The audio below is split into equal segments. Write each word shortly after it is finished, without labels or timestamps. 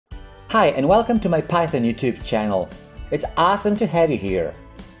Hi and welcome to my Python YouTube channel. It's awesome to have you here.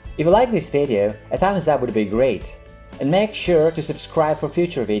 If you like this video, a thumbs up would be great. And make sure to subscribe for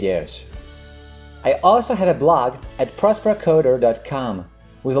future videos. I also have a blog at prospercoder.com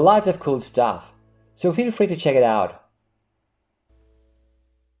with lots of cool stuff, so feel free to check it out.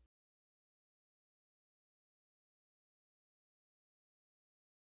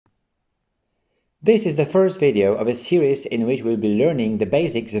 This is the first video of a series in which we'll be learning the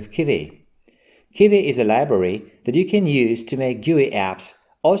basics of Kivy. Kivy is a library that you can use to make GUI apps,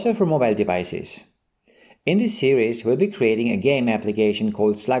 also for mobile devices. In this series, we'll be creating a game application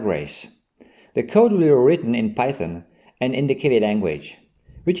called Slugrace. The code will be written in Python and in the Kivy language,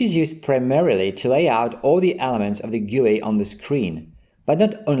 which is used primarily to lay out all the elements of the GUI on the screen, but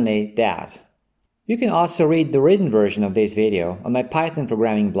not only that. You can also read the written version of this video on my Python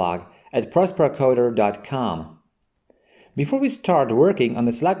programming blog at prospercoder.com. Before we start working on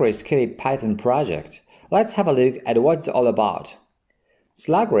the Slugrace Kivy Python project, let's have a look at what it's all about.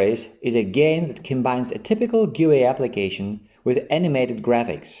 Slugrace is a game that combines a typical GUI application with animated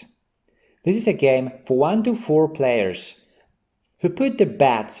graphics. This is a game for 1 to 4 players who put their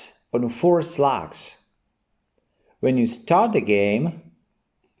bets on 4 slugs. When you start the game,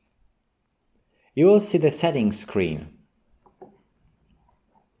 you will see the settings screen.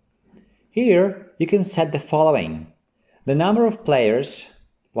 Here you can set the following: the number of players,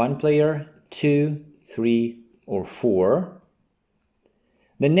 1 player, 2, 3 or 4,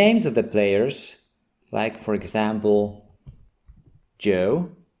 the names of the players, like for example Joe,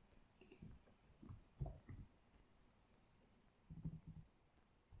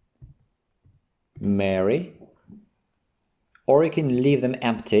 Mary, or you can leave them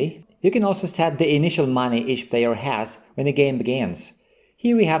empty. You can also set the initial money each player has when the game begins.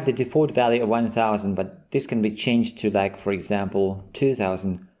 Here we have the default value of 1000, but this can be changed to, like, for example,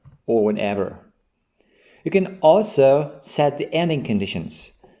 2000 or whatever. You can also set the ending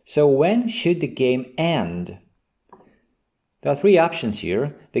conditions. So when should the game end? There are 3 options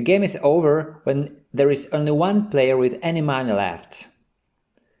here. The game is over when there is only 1 player with any money left.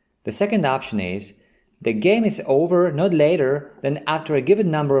 The second option is the game is over not later than after a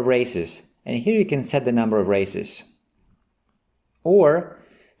given number of races, and here you can set the number of races. Or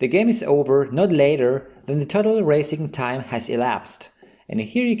the game is over not later than the total racing time has elapsed, and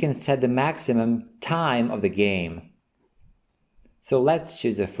here you can set the maximum time of the game. So let's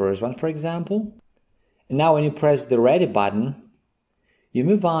choose the first one, for example. And now when you press the ready button, you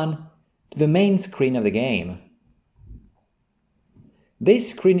move on to the main screen of the game.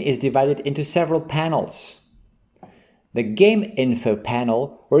 This screen is divided into several panels. The game info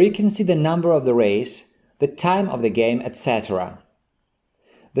panel, where you can see the number of the race, the time of the game, etc.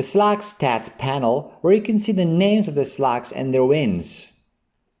 The slug stats panel, where you can see the names of the slugs and their wins.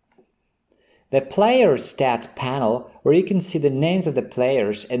 The player stats panel, where you can see the names of the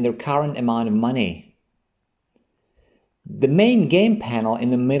players and their current amount of money. The main game panel in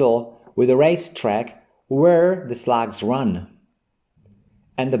the middle with a racetrack where the slugs run.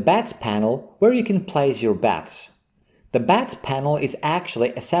 And the bets panel, where you can place your bets. The bets panel is actually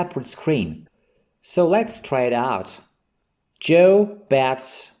a separate screen. So let's try it out. Joe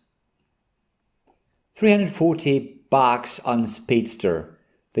bets $340 on Speedster.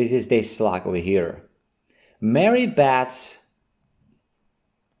 This is this slug over here. Mary bets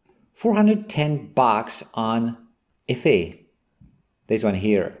 $410 on Iffy. This one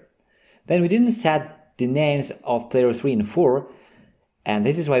here. Then we didn't set the names of player 3 and 4, and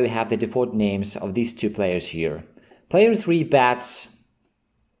this is why we have the default names of these 2 players here. Player 3 bets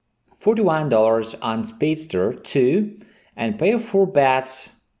 $41 on Speedster 2, and player 4 bets,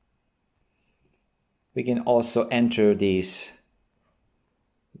 we can also enter this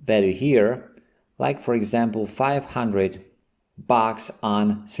value here, like for example $500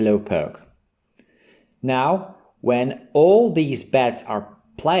 on Slowpoke. Now, when all these bets are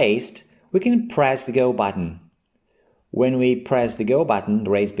placed, we can press the go button. When we press the go button, the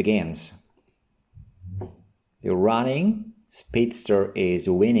race begins. You're running, Speedster is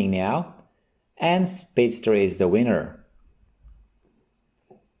winning now, and Speedster is the winner.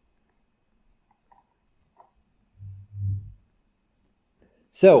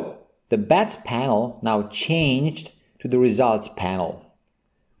 So, the bets panel now changed to the results panel,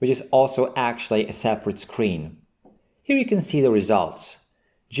 which is also actually a separate screen. Here you can see the results.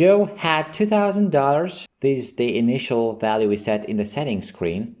 Joe had $2,000. This is the initial value we set in the settings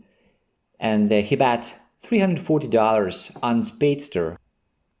screen. And he bet $340 on Speedster.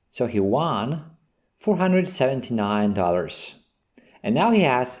 So he won $479. And now he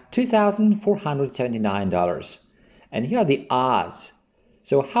has $2,479. And here are the odds.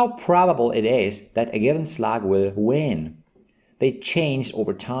 So how probable it is that a given slug will win? They changed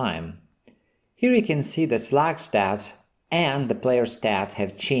over time. Here you can see the slug stats and the player stats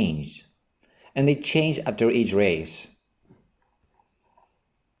have changed, and they change after each race.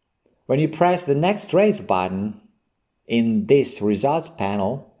 When you press the next race button in this results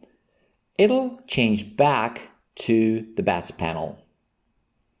panel, it'll change back to the bets panel.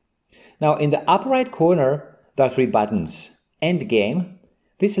 Now in the upper right corner, there are 3 buttons. End game.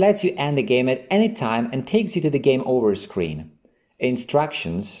 This lets you end the game at any time and takes you to the game over screen.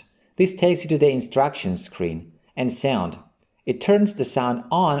 Instructions. This takes you to the instructions screen. And sound. It turns the sound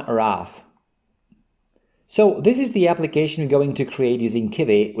on or off. So this is the application we're going to create using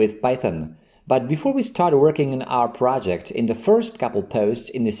Kivy with Python. But before we start working on our project, in the first couple posts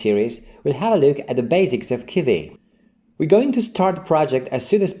in the series, we'll have a look at the basics of Kivy. We're going to start the project as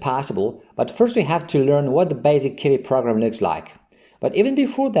soon as possible, but first we have to learn what the basic Kivy program looks like. But even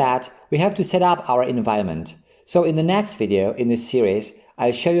before that, we have to set up our environment. So in the next video in this series,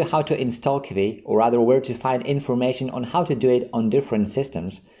 I'll show you how to install Kivy, or rather where to find information on how to do it on different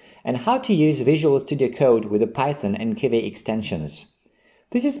systems, and how to use Visual Studio Code with the Python and Kivy extensions.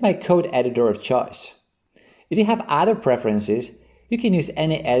 This is my code editor of choice. If you have other preferences, you can use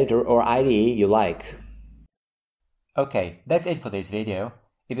any editor or IDE you like. Okay, that's it for this video.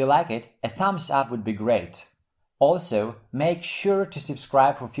 If you like it, a thumbs up would be great. Also, make sure to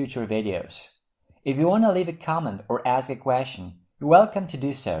subscribe for future videos. If you want to leave a comment or ask a question, you're welcome to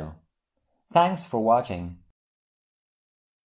do so. Thanks for watching.